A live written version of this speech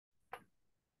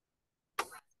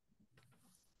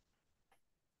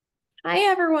Hi,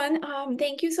 everyone.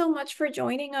 Thank you so much for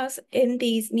joining us in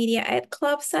this Media Ed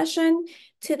Club session.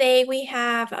 Today, we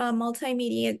have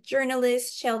multimedia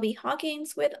journalist Shelby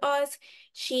Hawkins with us.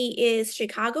 She is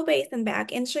Chicago-based and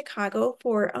back in Chicago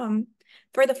for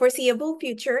the foreseeable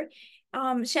future.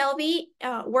 Shelby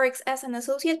works as an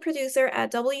associate producer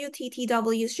at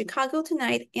WTTW's Chicago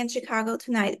Tonight and Chicago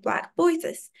Tonight Black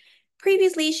Voices.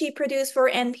 Previously, she produced for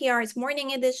NPR's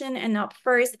Morning Edition and Up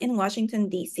First in Washington,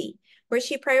 D.C., where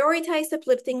she prioritized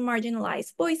uplifting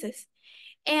marginalized voices.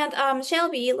 And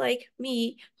Shelby, like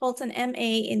me, holds an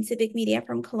MA in Civic Media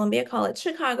from Columbia College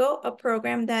Chicago, a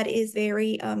program that is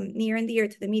very near and dear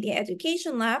to the Media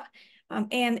Education Lab,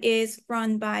 and is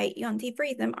run by Yonti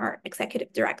Friedem, our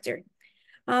executive director.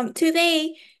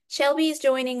 Today, Shelby is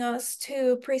joining us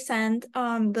to present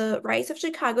the rise of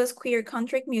Chicago's queer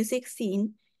country music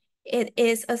scene. It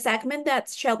is a segment that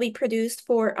Shelby produced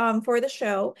for the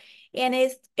show, and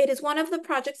it is one of the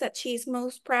projects that she's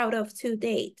most proud of to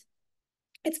date.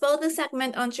 It's both a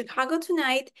segment on Chicago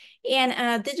Tonight and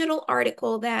a digital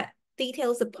article that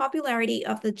details the popularity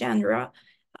of the genre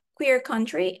queer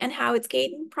country and how it's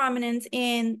gained prominence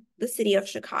in the city of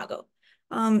Chicago.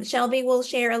 Shelby will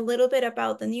share a little bit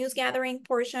about the news gathering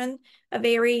portion, a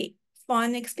very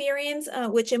fun experience,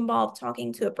 which involved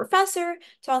talking to a professor,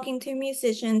 talking to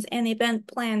musicians and event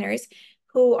planners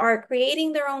who are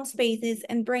creating their own spaces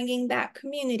and bringing that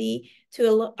community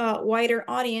to a wider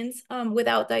audience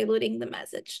without diluting the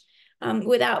message.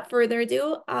 Without further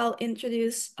ado, I'll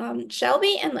introduce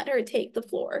Shelby and let her take the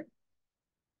floor.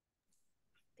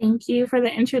 Thank you for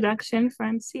the introduction,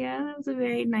 Francia. That was a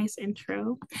very nice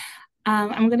intro.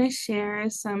 I'm going to share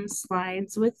some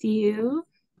slides with you.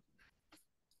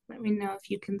 Let me know if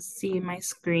you can see my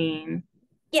screen.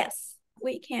 Yes,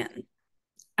 we can.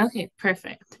 Okay,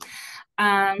 perfect.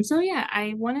 Yeah,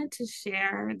 I wanted to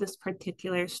share this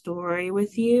particular story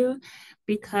with you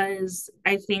because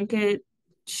I think it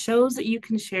shows that you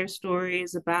can share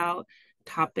stories about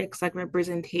topics like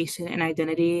representation and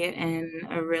identity in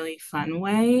a really fun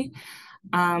way.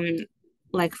 Um,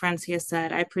 like Francia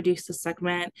said, I produced a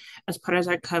segment as part of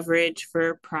our coverage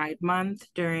for Pride Month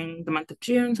during the month of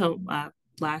June, so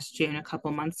last June, a couple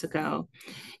months ago.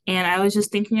 And I was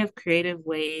just thinking of creative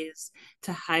ways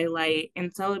to highlight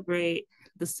and celebrate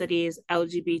the city's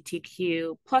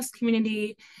LGBTQ plus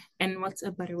community. And what's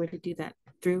a better way to do that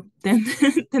through than,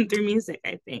 than through music,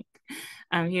 I think.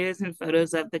 Here's some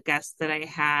photos of the guests that I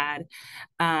had.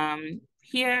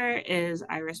 Here is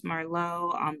Iris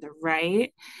Marlowe on the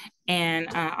right, and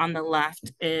on the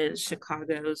left is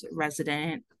Chicago's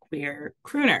resident queer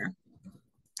crooner.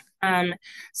 Um,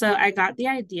 so I got the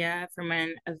idea from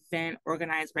an event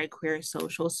organized by Queer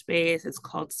Social Space. It's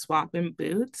called Swap and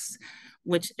Boots,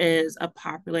 which is a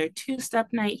popular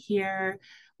two-step night here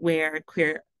where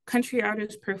queer country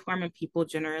artists perform and people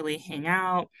generally hang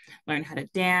out, learn how to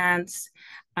dance.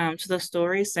 So the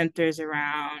story centers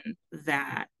around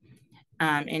that.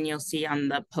 And you'll see on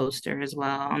the poster as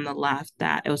well on the left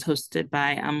that it was hosted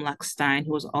by Lex Stein,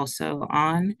 who was also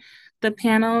on the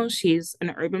panel. She's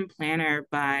an urban planner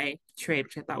by trade,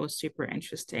 which I thought was super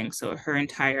interesting. So her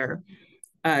entire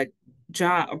uh,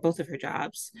 job, or both of her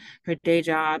jobs, her day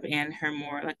job and her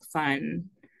more like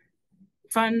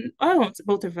oh, it's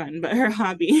both are fun, but her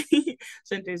hobby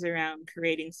centers around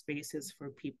creating spaces for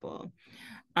people.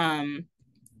 Um,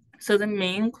 so the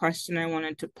main question I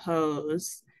wanted to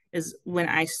pose is when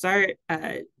I start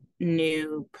a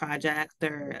new project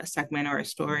or a segment or a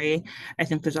story, I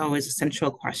think there's always a central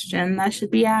question that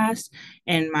should be asked.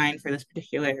 And mine for this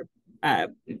particular uh,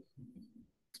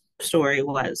 story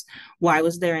was, why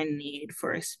was there a need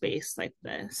for a space like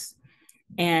this?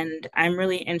 And I'm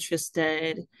really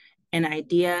interested in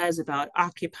ideas about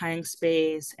occupying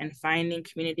space and finding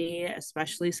community,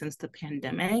 especially since the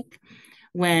pandemic,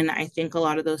 when I think a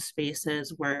lot of those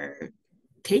spaces were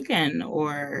taken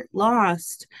or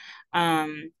lost.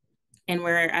 Um, and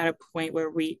we're at a point where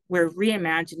we're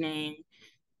reimagining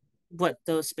what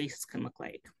those spaces can look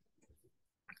like.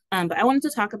 But I wanted to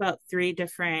talk about three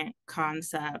different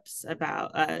concepts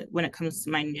about when it comes to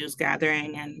my news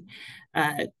gathering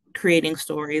and creating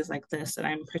stories like this that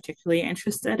I'm particularly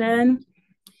interested in.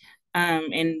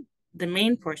 And the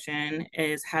main portion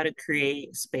is how to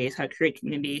create space, how to create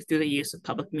community through the use of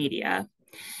public media.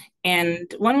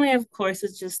 And one way, of course,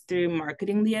 is just through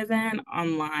marketing the event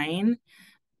online.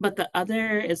 But the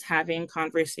other is having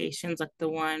conversations like the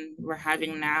one we're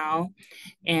having now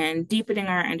and deepening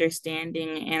our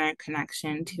understanding and our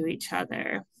connection to each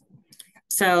other.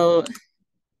 So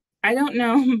I don't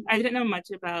know. I didn't know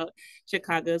much about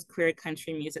Chicago's queer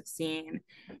country music scene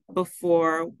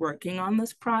before working on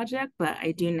this project, but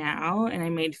I do now, and I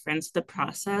made friends with the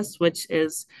process, which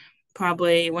is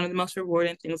probably one of the most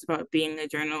rewarding things about being a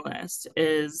journalist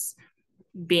is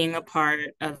being a part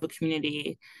of a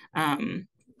community um,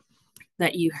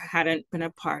 that you hadn't been a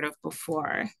part of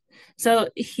before. So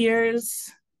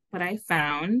here's what I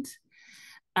found.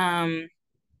 Um,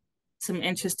 some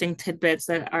interesting tidbits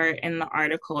that are in the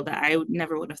article that I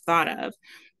never would have thought of.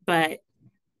 But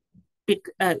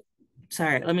uh,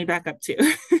 sorry, let me back up too.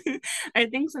 I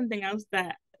think something else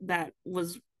that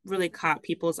was really caught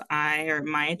people's eye or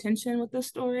my attention with the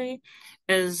story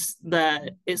is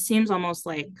it seems almost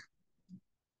like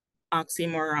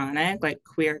oxymoronic, like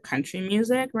queer country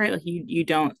music, right? Like you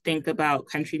don't think about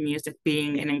country music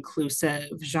being an inclusive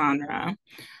genre.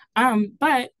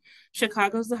 But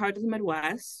Chicago's the heart of the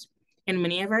Midwest, and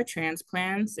many of our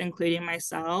transplants, including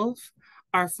myself,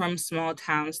 are from small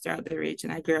towns throughout the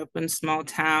region. I grew up in small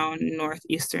town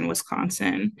northeastern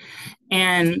Wisconsin,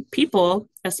 and people,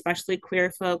 especially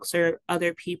queer folks or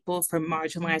other people from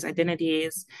marginalized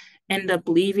identities, end up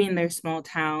leaving their small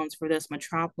towns for this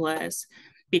metropolis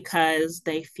because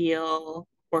they feel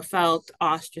or felt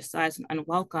ostracized and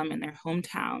unwelcome in their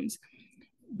hometowns.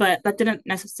 But that didn't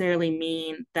necessarily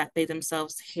mean that they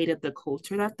themselves hated the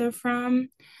culture that they're from.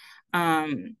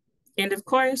 Um, and of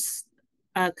course,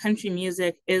 country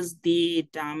music is the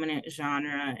dominant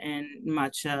genre in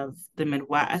much of the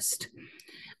Midwest,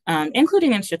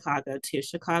 including in Chicago too.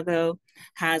 Chicago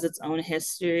has its own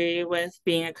history with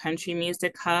being a country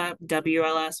music hub.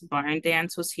 WLS Barn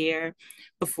Dance was here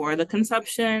before the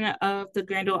conception of the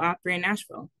Grand Ole Opry in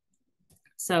Nashville.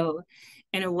 So,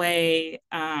 in a way,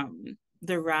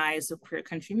 the rise of queer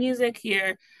country music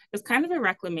here is kind of a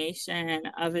reclamation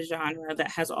of a genre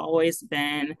that has always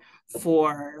been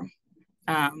for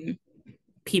um,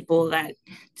 people that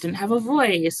didn't have a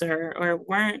voice or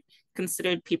weren't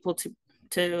considered people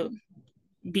to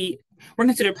be weren't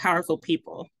considered powerful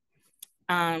people.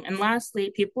 And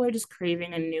lastly, people are just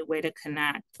craving a new way to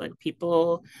connect. Like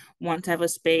people want to have a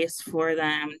space for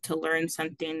them to learn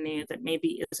something new that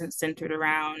maybe isn't centered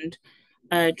around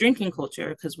drinking culture,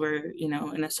 because we're, in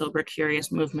a sober,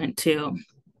 curious movement too.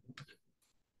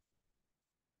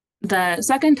 The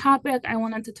second topic I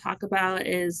wanted to talk about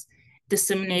is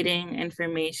disseminating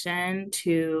information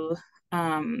to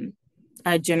um,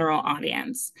 a general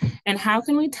audience. And how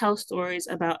can we tell stories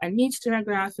about a niche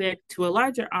demographic to a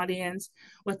larger audience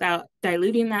without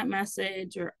diluting that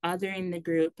message or othering the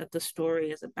group that the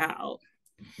story is about?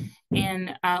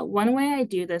 And one way I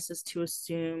do this is to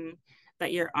assume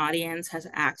that your audience has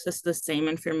access to the same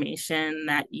information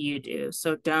that you do.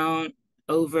 So don't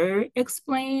over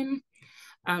explain.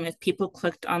 If people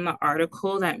clicked on the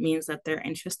article, that means that they're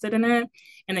interested in it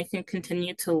and they can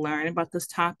continue to learn about this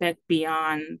topic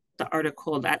beyond the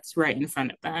article that's right in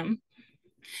front of them.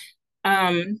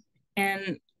 And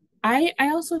I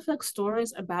also feel like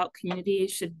stories about community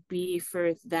should be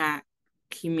for that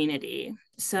community.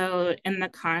 So, in the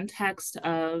context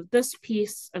of this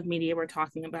piece of media we're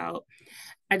talking about,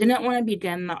 I didn't want to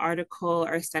begin the article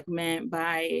or segment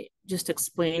by just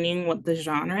explaining what the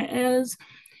genre is,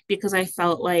 because I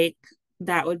felt like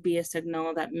that would be a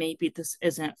signal that maybe this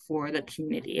isn't for the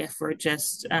community. If we're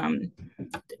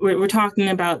talking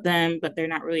about them, but they're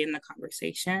not really in the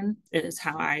conversation, is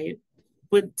how I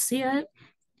would see it.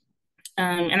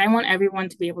 And I want everyone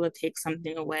to be able to take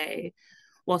something away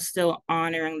while still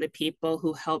honoring the people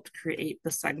who helped create the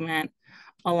segment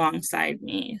alongside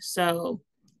me. So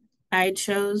I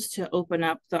chose to open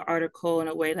up the article in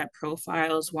a way that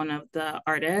profiles one of the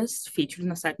artists featured in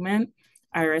the segment,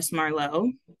 Iris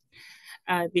Marlowe,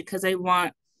 because I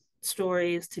want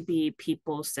stories to be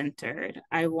people centered.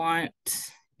 I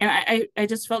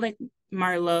just felt like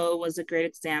Marlowe was a great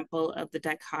example of the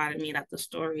dichotomy that the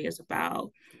story is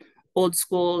about. Old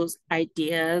school's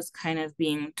ideas kind of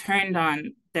being turned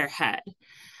on their head.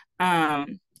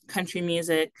 Country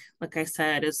music, like I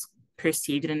said, is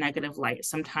perceived in a negative light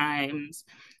sometimes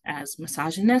as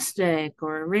misogynistic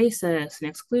or racist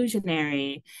and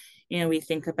exclusionary. We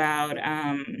think about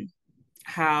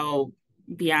how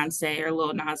Beyonce or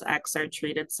Lil Nas X are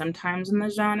treated sometimes in the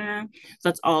genre. So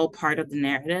that's all part of the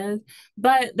narrative.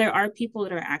 But there are people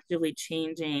that are actively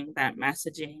changing that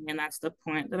messaging. And that's the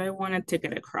point that I wanted to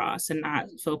get across and not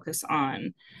focus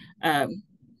on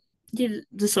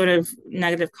the sort of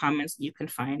negative comments you can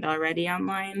find already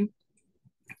online.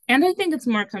 And I think it's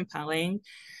more compelling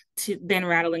to then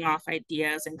rattling off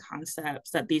ideas and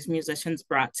concepts that these musicians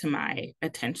brought to my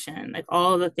attention. Like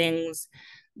all the things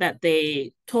that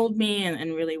they told me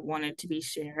and really wanted to be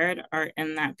shared are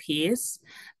in that piece,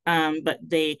 but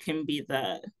they can be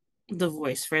the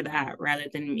voice for that rather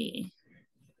than me.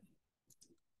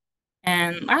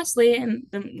 And lastly, and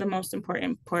the most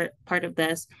important part of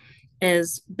this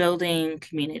is building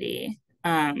community.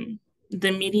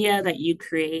 The media that you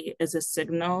create is a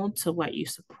signal to what you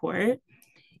support,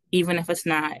 even if it's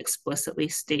not explicitly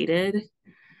stated.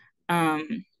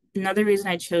 Um, Another reason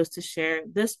I chose to share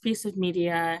this piece of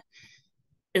media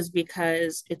is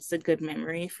because it's a good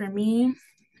memory for me.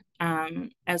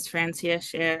 As Francia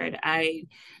shared, I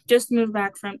just moved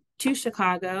back from to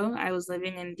Chicago. I was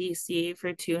living in DC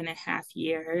for 2.5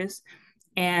 years,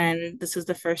 and this is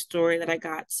the first story that I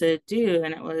got to do,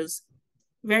 and it was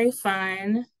very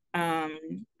fun.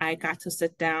 I got to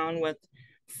sit down with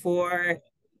four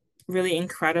really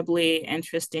incredibly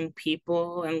interesting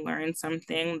people and learn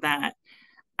something that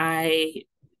I,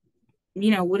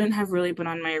 wouldn't have really been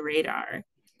on my radar.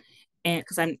 And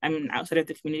because I'm outside of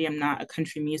the community, I'm not a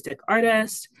country music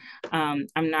artist. I'm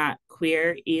not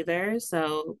queer either.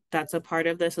 So that's a part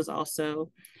of this is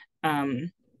also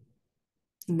um,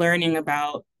 learning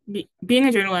about being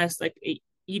a journalist. Like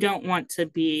you don't want to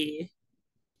be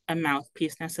a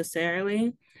mouthpiece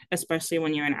necessarily, especially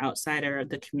when you're an outsider of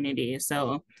the community.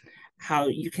 So how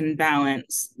you can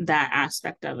balance that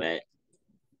aspect of it.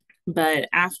 But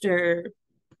after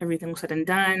everything was said and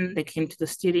done, they came to the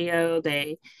studio,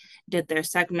 they did their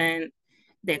segment,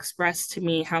 they expressed to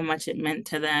me how much it meant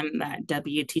to them that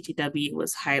WTTW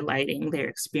was highlighting their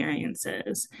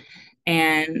experiences.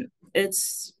 And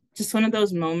it's just one of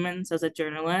those moments as a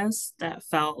journalist that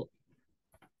felt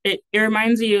it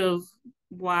reminds you of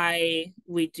why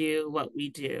we do what we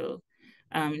do,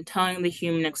 telling the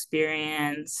human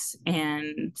experience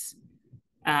and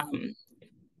um,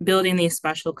 building these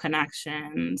special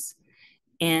connections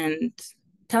and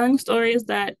telling stories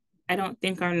that I don't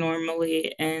think are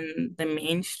normally in the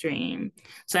mainstream.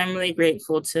 So I'm really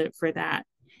grateful to for that.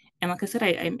 And like I said,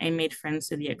 I made friends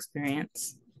through the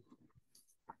experience.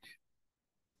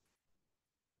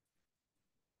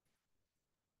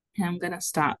 And I'm gonna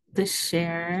stop the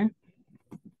share.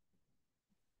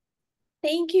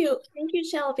 Thank you. Thank you,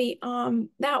 Shelby.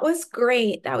 That was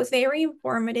great. That was very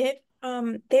informative.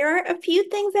 There are a few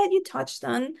things that you touched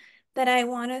on that I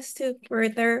want us to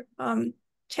further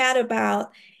chat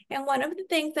about. And one of the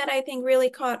things that I think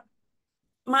really caught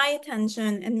my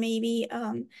attention and maybe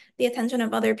the attention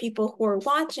of other people who are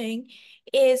watching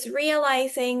is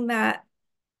realizing that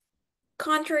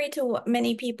contrary to what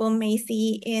many people may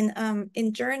see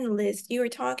in journalists, you were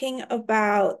talking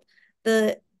about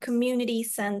the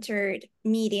community-centered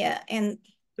media and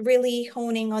really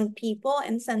honing on people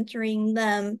and centering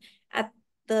them at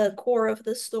the core of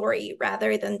the story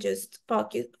rather than just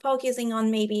focusing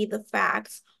on maybe the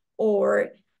facts or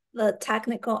the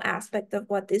technical aspect of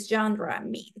what this genre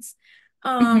means.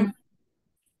 Um, Mhm.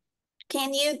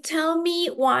 can you tell me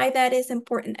why that is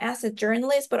important as a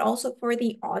journalist, but also for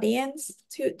the audience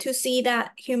to see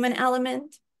that human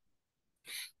element?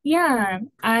 Yeah,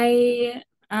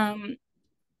 um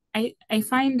I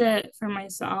find it for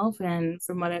myself and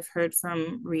from what I've heard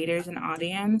from readers and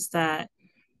audience that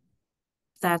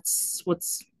that's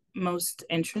what's most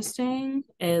interesting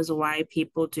is why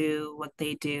people do what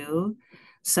they do.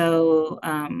 So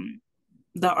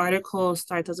the article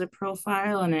starts as a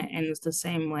profile and it ends the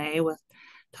same way with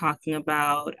talking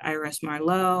about Iris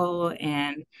Marlowe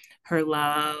and her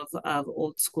love of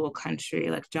old school country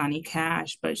like Johnny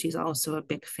Cash, but she's also a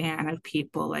big fan of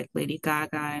people like Lady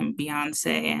Gaga and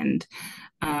Beyonce. And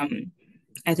um,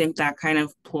 I think that kind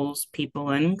of pulls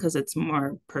people in because it's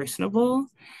more personable.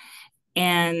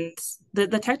 And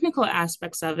the technical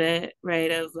aspects of it,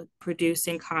 right, of like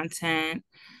producing content,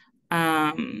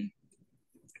 um,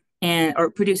 and or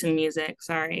producing music,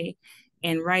 sorry,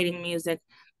 and writing music,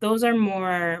 those are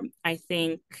more, I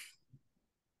think,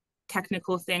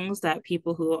 technical things that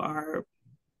people who are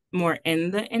more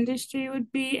in the industry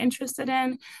would be interested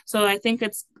in. So I think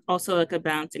it's also like a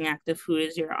balancing act of who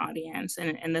is your audience.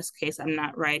 And in this case, I'm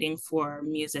not writing for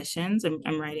musicians.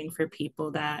 I'm writing for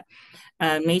people that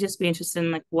may just be interested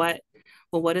in like what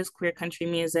is queer country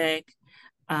music?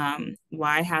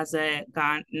 Why has it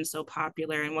gotten so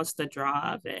popular and what's the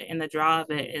draw of it? And the draw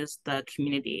of it is the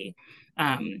community.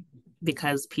 Um,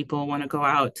 because people want to go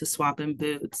out to swap in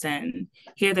boots and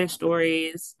hear their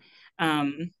stories,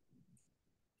 um,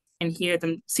 and hear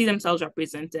them see themselves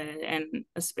represented in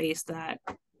a space that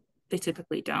they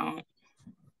typically don't.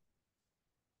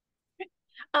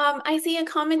 I see a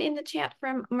comment in the chat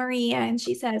from Maria, and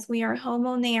she says, "We are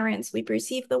homo narrans. We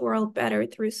perceive the world better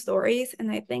through stories."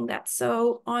 And I think that's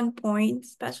so on point,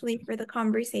 especially for the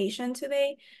conversation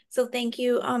today. So thank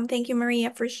you,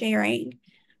 Maria, for sharing.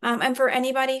 And for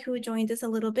anybody who joined us a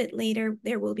little bit later,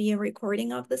 there will be a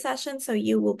recording of the session, so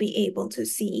you will be able to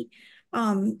see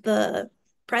the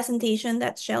presentation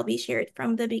that Shelby shared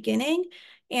from the beginning.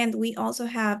 And we also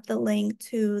have the link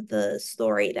to the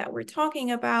story that we're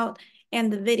talking about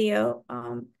and the video,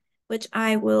 which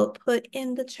I will put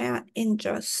in the chat in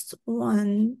just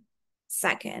 1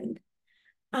 second.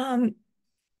 Um,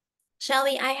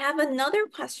 Shelly, I have another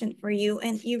question for you,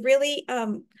 and you really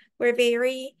were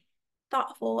very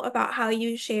thoughtful about how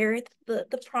you shared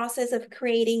the process of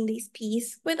creating these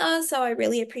pieces with us. So I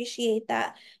really appreciate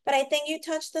that. But I think you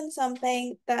touched on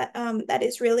something that that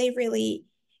is really, really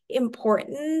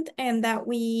important and that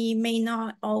we may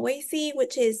not always see,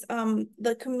 which is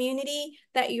the community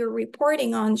that you're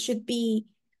reporting on should be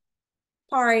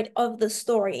part of the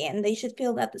story, and they should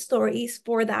feel that the story is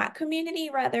for that community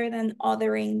rather than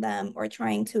othering them or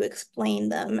trying to explain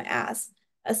them as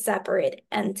a separate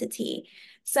entity.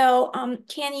 So,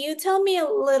 can you tell me a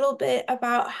little bit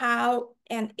about how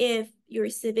and if your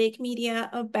civic media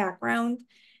background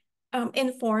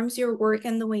informs your work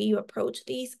and the way you approach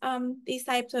these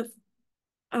types of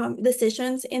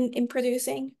decisions in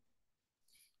producing?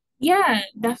 Yeah,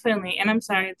 definitely. And I'm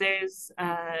sorry, there's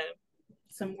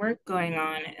some work going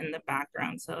on in the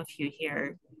background. So if you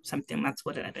hear something, that's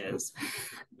what it is.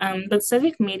 But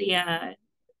civic media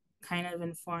kind of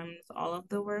informs all of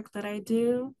the work that I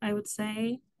do, I would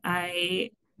say.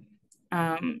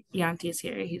 Yanti's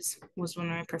here. He's was one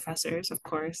of my professors, of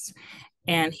course,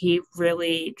 and he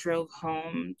really drove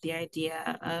home the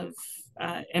idea of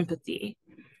empathy.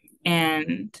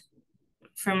 And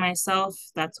for myself,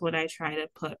 that's what I try to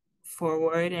put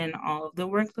forward in all of the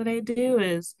work that I do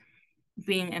is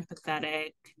being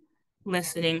empathetic,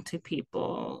 listening to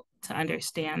people to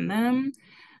understand them,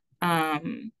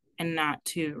 and not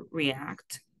to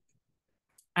react.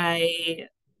 I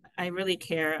I really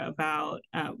care about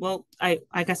well, I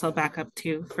guess I'll back up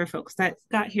too for folks that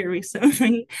got here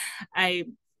recently. I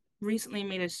recently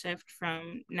made a shift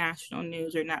from national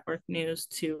news or network news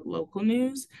to local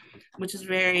news, which is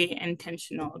very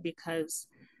intentional because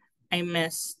I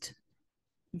missed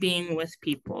being with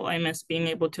people. I miss being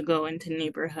able to go into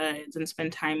neighborhoods and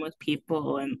spend time with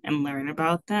people and learn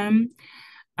about them.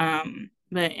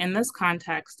 But in this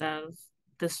context of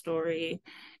the story,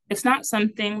 it's not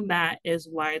something that is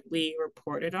widely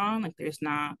reported on. Like, there's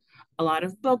not a lot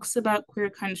of books about queer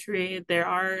country. There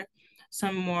are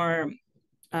some more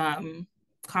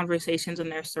conversations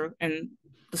in in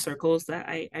the circles that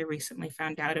I recently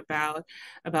found out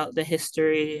about the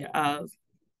history of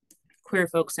queer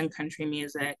folks in country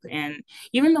music, and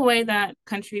even the way that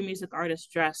country music artists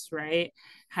dress, right,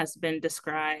 has been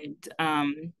described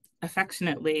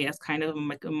affectionately as kind of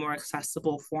like a more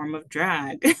accessible form of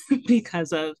drag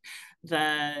because of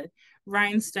the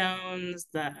rhinestones,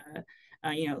 the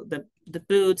the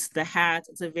boots, the hats.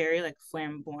 It's a very like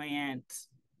flamboyant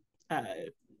uh,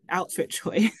 outfit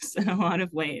choice in a lot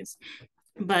of ways.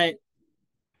 But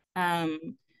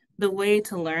um, the way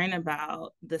to learn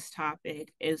about this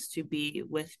topic is to be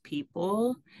with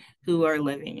people who are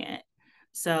living it.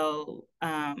 So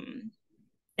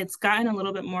it's gotten a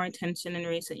little bit more attention in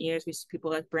recent years. We see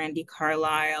people like Brandy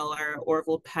Carlisle or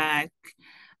Orville Peck,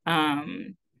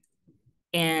 um,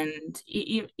 and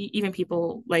even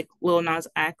people like Lil Nas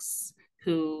X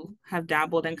who have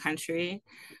dabbled in country.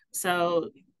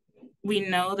 So we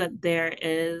know that there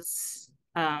is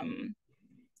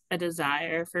a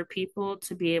desire for people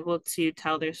to be able to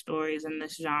tell their stories in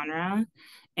this genre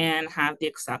and have the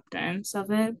acceptance of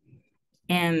it.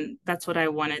 And that's what I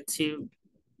wanted to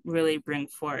really bring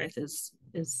forth is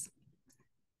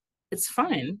it's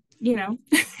fun, you know.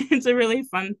 It's a really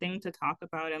fun thing to talk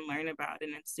about and learn about,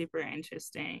 and it's super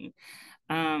interesting.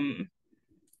 um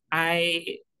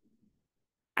i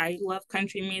I love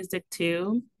country music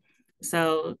too.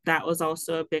 So that was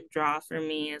also a big draw for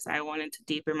me, as I wanted to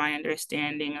deepen my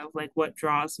understanding of like what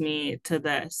draws me to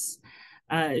this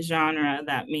genre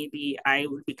that maybe I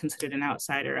would be considered an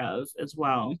outsider of as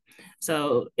well.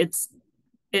 So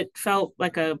it felt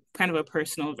like a kind of a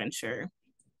personal venture,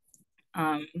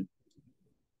 um,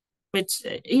 which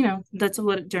you know, that's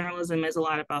what journalism is a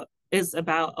lot about. Is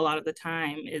about a lot of the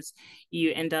time is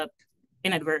you end up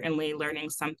inadvertently learning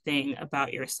something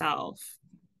about yourself.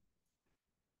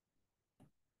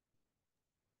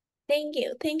 Thank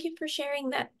you. Thank you for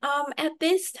sharing that. At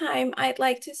this time, I'd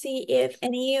like to see if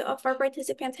any of our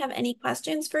participants have any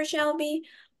questions for Shelby.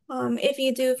 If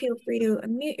you do, feel free to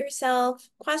unmute yourself.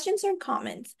 Questions or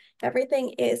comments,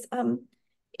 everything is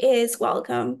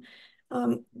welcome.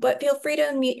 But feel free to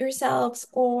unmute yourselves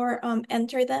or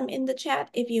enter them in the chat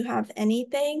if you have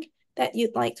anything that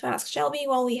you'd like to ask Shelby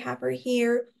while we have her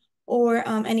here, or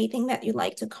anything that you'd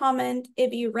like to comment.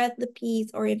 If you read the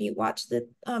piece or if you watched the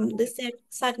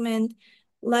segment,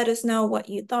 let us know what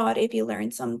you thought, if you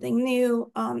learned something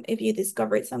new, if you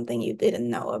discovered something you didn't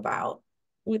know about.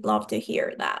 We'd love to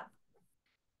hear that.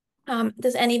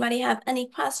 Does anybody have any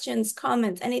questions,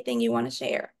 comments, anything you want to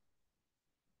share?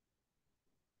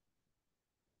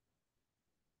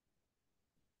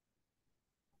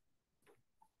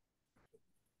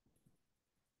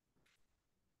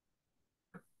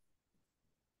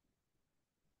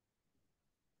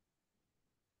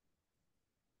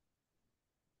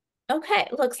 Okay,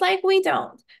 looks like we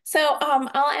don't. So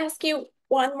I'll ask you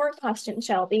one more question,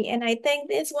 Shelby, and I think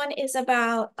this one is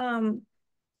about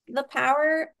the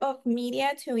power of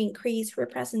media to increase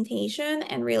representation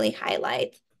and really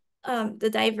highlight the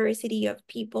diversity of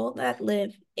people that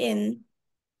live in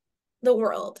the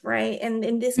world, right? And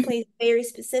in this place, very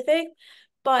specific.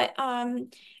 But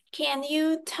can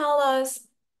you tell us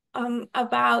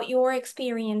about your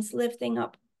experience lifting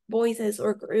up voices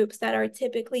or groups that are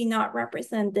typically not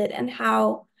represented, and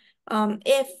how,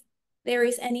 if there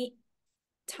is any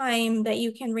time that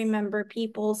you can remember,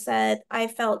 people said, I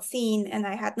felt seen and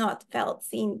I had not felt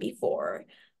seen before,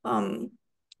 um,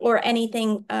 or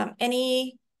anything,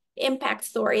 any impact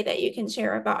story that you can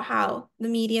share about how the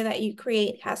media that you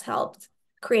create has helped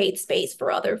create space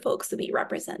for other folks to be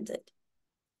represented.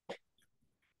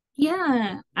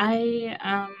 Yeah,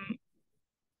 I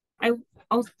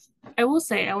I'll, I will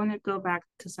say I want to go back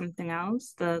to something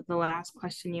else. The last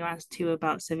question you asked too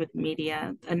about civic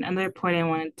media. Another point I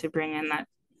wanted to bring in that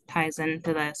ties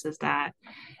into this is that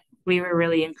we were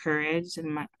really encouraged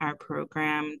in our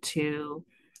program to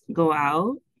go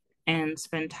out and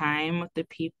spend time with the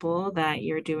people that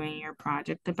you're doing your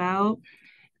project about.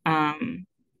 Um,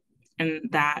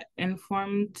 and that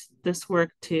informed this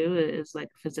work too, is like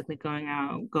physically going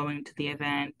out, going to the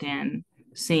event and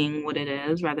seeing what it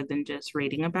is rather than just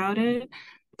reading about it.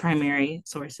 Primary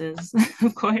sources,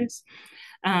 of course.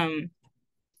 Um,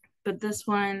 but this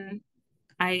one,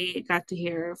 I got to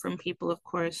hear from people, of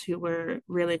course, who were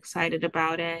really excited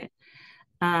about it.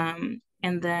 And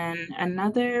then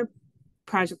another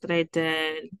project that I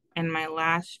did in my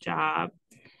last job,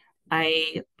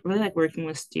 I really like working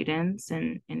with students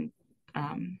and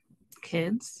um,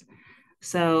 kids.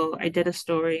 So I did a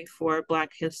story for Black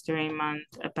History Month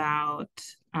about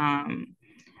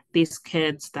these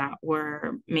kids that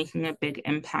were making a big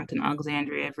impact in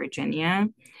Alexandria, Virginia,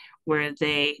 where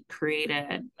they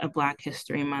created a Black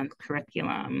History Month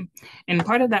curriculum. And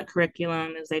part of that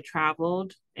curriculum is they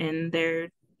traveled in their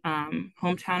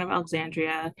hometown of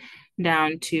Alexandria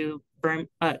down to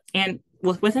and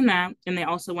within that, and they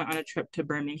also went on a trip to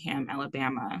Birmingham,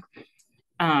 Alabama,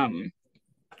 um,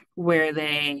 where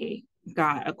they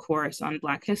got a course on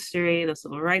Black history, the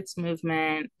civil rights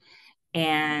movement,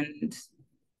 and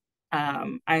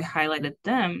I highlighted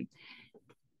them.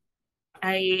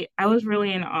 I was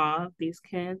really in awe of these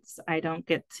kids. I don't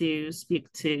get to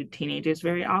speak to teenagers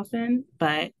very often,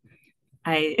 but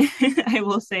I I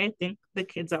will say I think the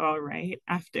kids are all right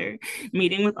after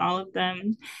meeting with all of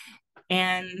them.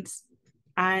 And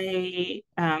I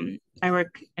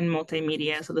work in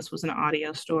multimedia, so this was an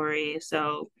audio story.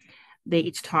 So they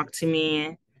each talked to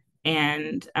me,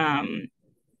 and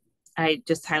I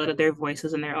just highlighted their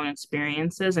voices and their own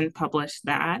experiences and published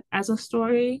that as a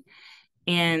story.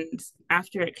 And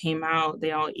after it came out,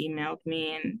 they all emailed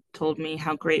me and told me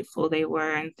how grateful they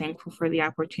were and thankful for the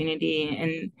opportunity.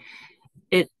 And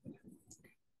it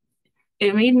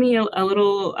it made me a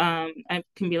little I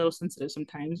can be a little sensitive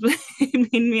sometimes, but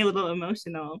it made me a little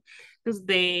emotional because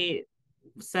they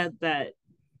said that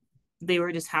they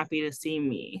were just happy to see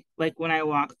me. Like when I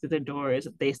walked through the doors,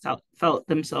 they felt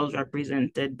themselves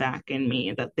represented back in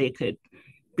me, that they could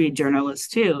be journalists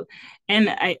too. And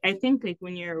I think like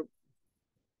when you're,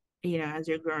 as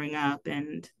you're growing up,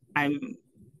 and I'm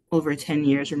over 10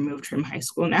 years removed from high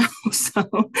school now.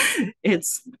 So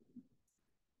it's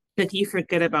like you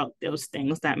forget about those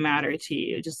things that matter to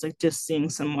you. Just seeing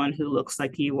someone who looks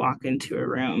like you walk into a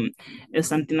room is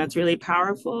something that's really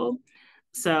powerful.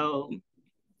 So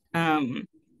um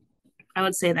I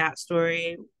would say that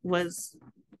story was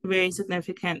very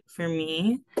significant for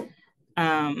me.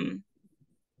 Um,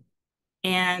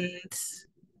 and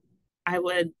I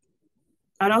would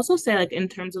I'd also say like in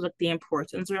terms of like the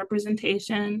importance of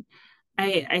representation,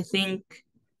 I think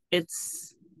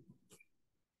it's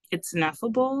it's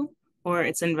ineffable or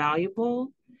it's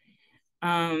invaluable.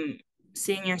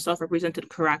 seeing yourself represented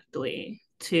correctly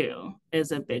too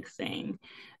is a big thing.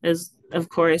 Is of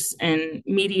course in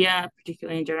media,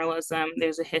 particularly in journalism,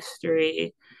 there's a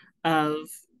history of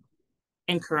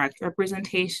incorrect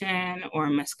representation or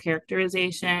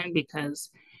mischaracterization because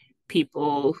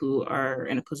people who are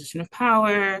in a position of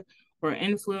power or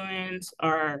influence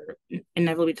are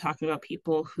inevitably talking about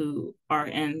people who are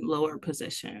in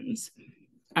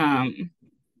um,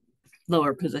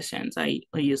 lower positions. I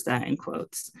use that in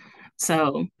quotes.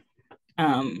 So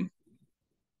um,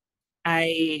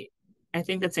 I I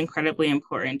think that's incredibly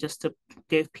important just to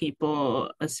give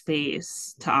people a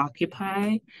space to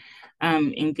occupy,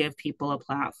 and give people a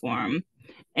platform.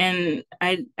 And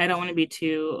I don't want to be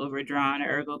too overdrawn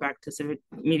or go back to civic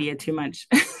media too much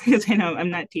because I know I'm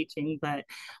not teaching, but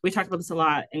we talked about this a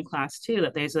lot in class too,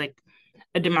 that there's like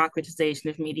a democratization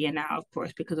of media now, of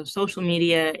course, because of social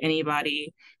media.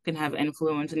 Anybody can have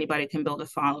influence, anybody can build a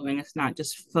following. It's not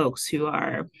just folks who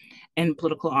are in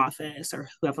political office or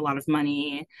who have a lot of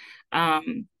money.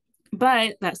 Um,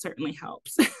 but that certainly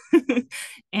helps.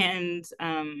 And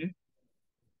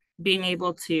being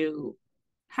able to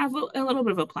have a little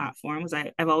bit of a platform, because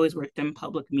I've always worked in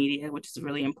public media, which is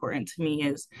really important to me,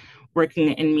 is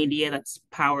working in media that's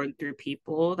powered through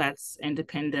people, that's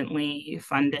independently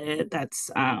funded,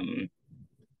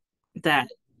 that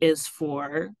is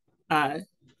for uh,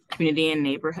 community and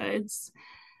neighborhoods,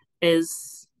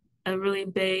 is a really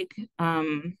big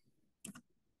I'm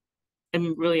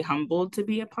really humbled to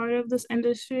be a part of this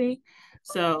industry.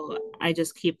 So I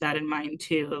just keep that in mind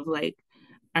too, of like,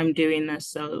 I'm doing this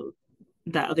so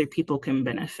that other people can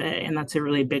benefit. And that's a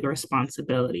really big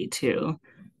responsibility too.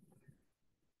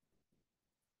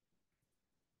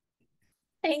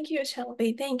 Thank you,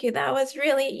 Shelby. Thank you. That was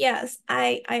really, yes,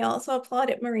 I also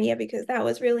applauded Maria because that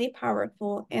was really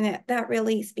powerful and that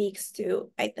really speaks to,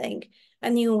 I think, a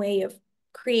new way of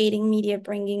creating media,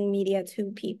 bringing media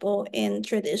to people in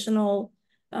traditional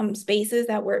spaces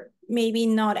that were maybe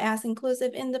not as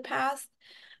inclusive in the past,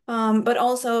 but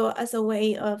also as a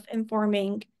way of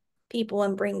informing people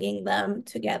and bringing them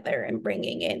together and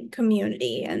bringing in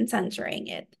community and centering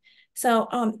it. So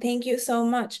thank you so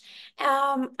much.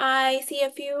 I see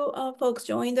a few folks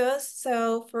joined us.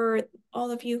 So for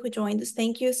all of you who joined us,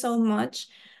 thank you so much.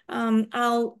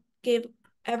 I'll give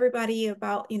everybody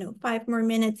about 5 more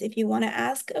minutes if you want to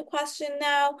ask a question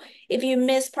now. If you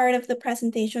missed part of the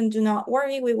presentation, do not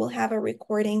worry. We will have a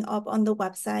recording up on the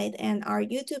website and our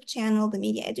YouTube channel, the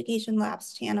Media Education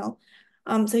Labs channel.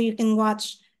 So you can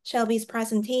watch Shelby's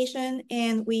presentation,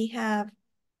 and we have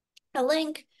a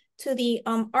link to the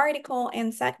article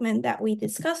and segment that we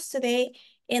discussed today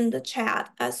in the chat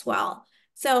as well.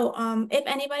 So if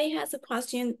anybody has a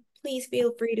question, please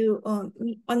feel free to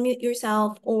unmute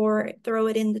yourself or throw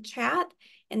it in the chat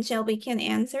and Shelby can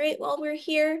answer it while we're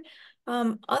here.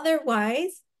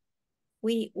 Otherwise,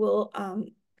 we will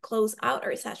close out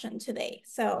our session today.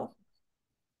 So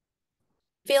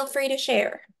feel free to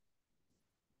share.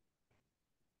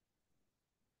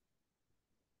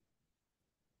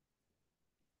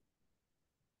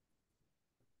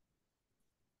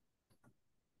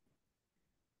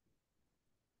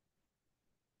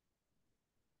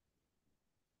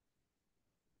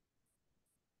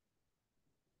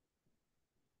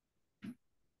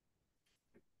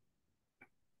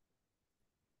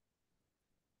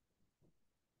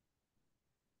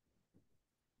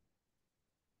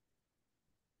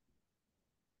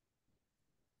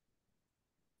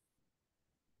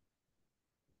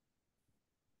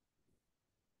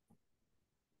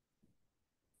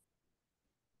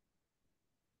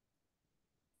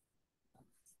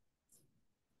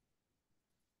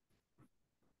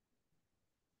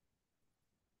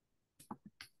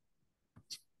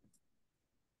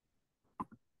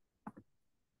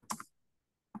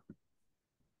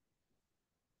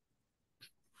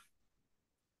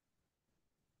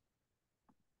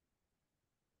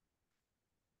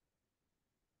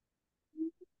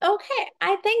 Okay,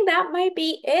 I think that might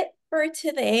be it for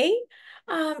today.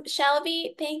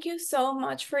 Shelby, thank you so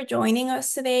much for joining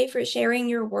us today, for sharing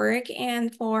your work,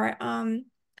 and for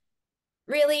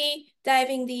really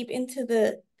diving deep into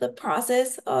the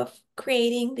process of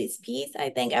creating this piece. I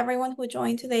think everyone who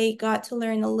joined today got to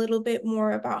learn a little bit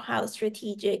more about how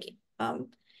strategic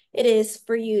it is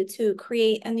for you to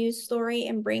create a news story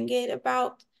and bring it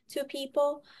about to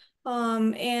people.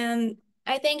 And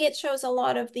I think it shows a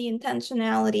lot of the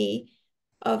intentionality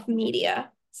of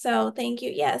media. So thank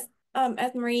you. Yes,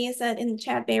 as Maria said in the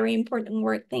chat, very important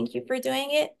work. Thank you for doing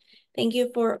it. Thank you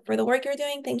for the work you're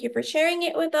doing. Thank you for sharing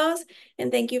it with us.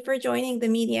 And thank you for joining the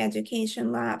Media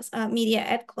Education Labs Media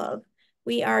Ed Club.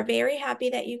 We are very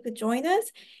happy that you could join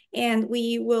us, and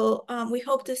we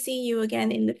hope to see you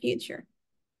again in the future.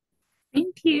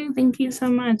 Thank you. Thank you so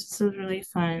much. This was really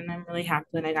fun. I'm really happy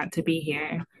that I got to be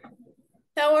here.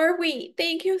 So are we.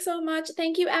 Thank you so much.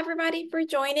 Thank you everybody for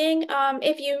joining.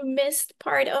 If you missed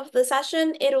part of the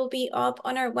session, it'll be up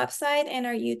on our website and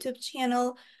our YouTube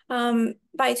channel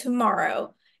by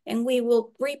tomorrow. And we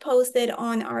will repost it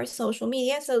on our social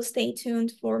media, so stay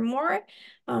tuned for more.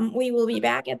 We will be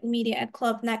back at the Media Ed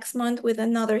Club next month with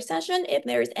another session. If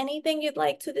there's anything you'd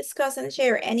like to discuss and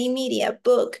share, any media,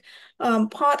 book,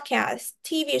 podcast,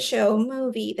 TV show,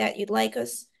 movie that you'd like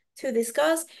us to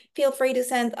discuss, feel free to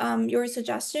send your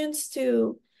suggestions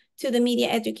to the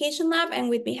Media Education Lab, and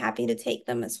we'd be happy to take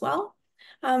them as well.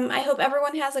 I hope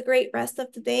everyone has a great rest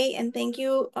of the day, and thank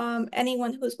you,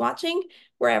 anyone who's watching,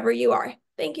 wherever you are.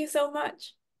 Thank you so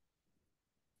much.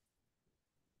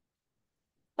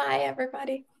 Bye,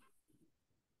 everybody.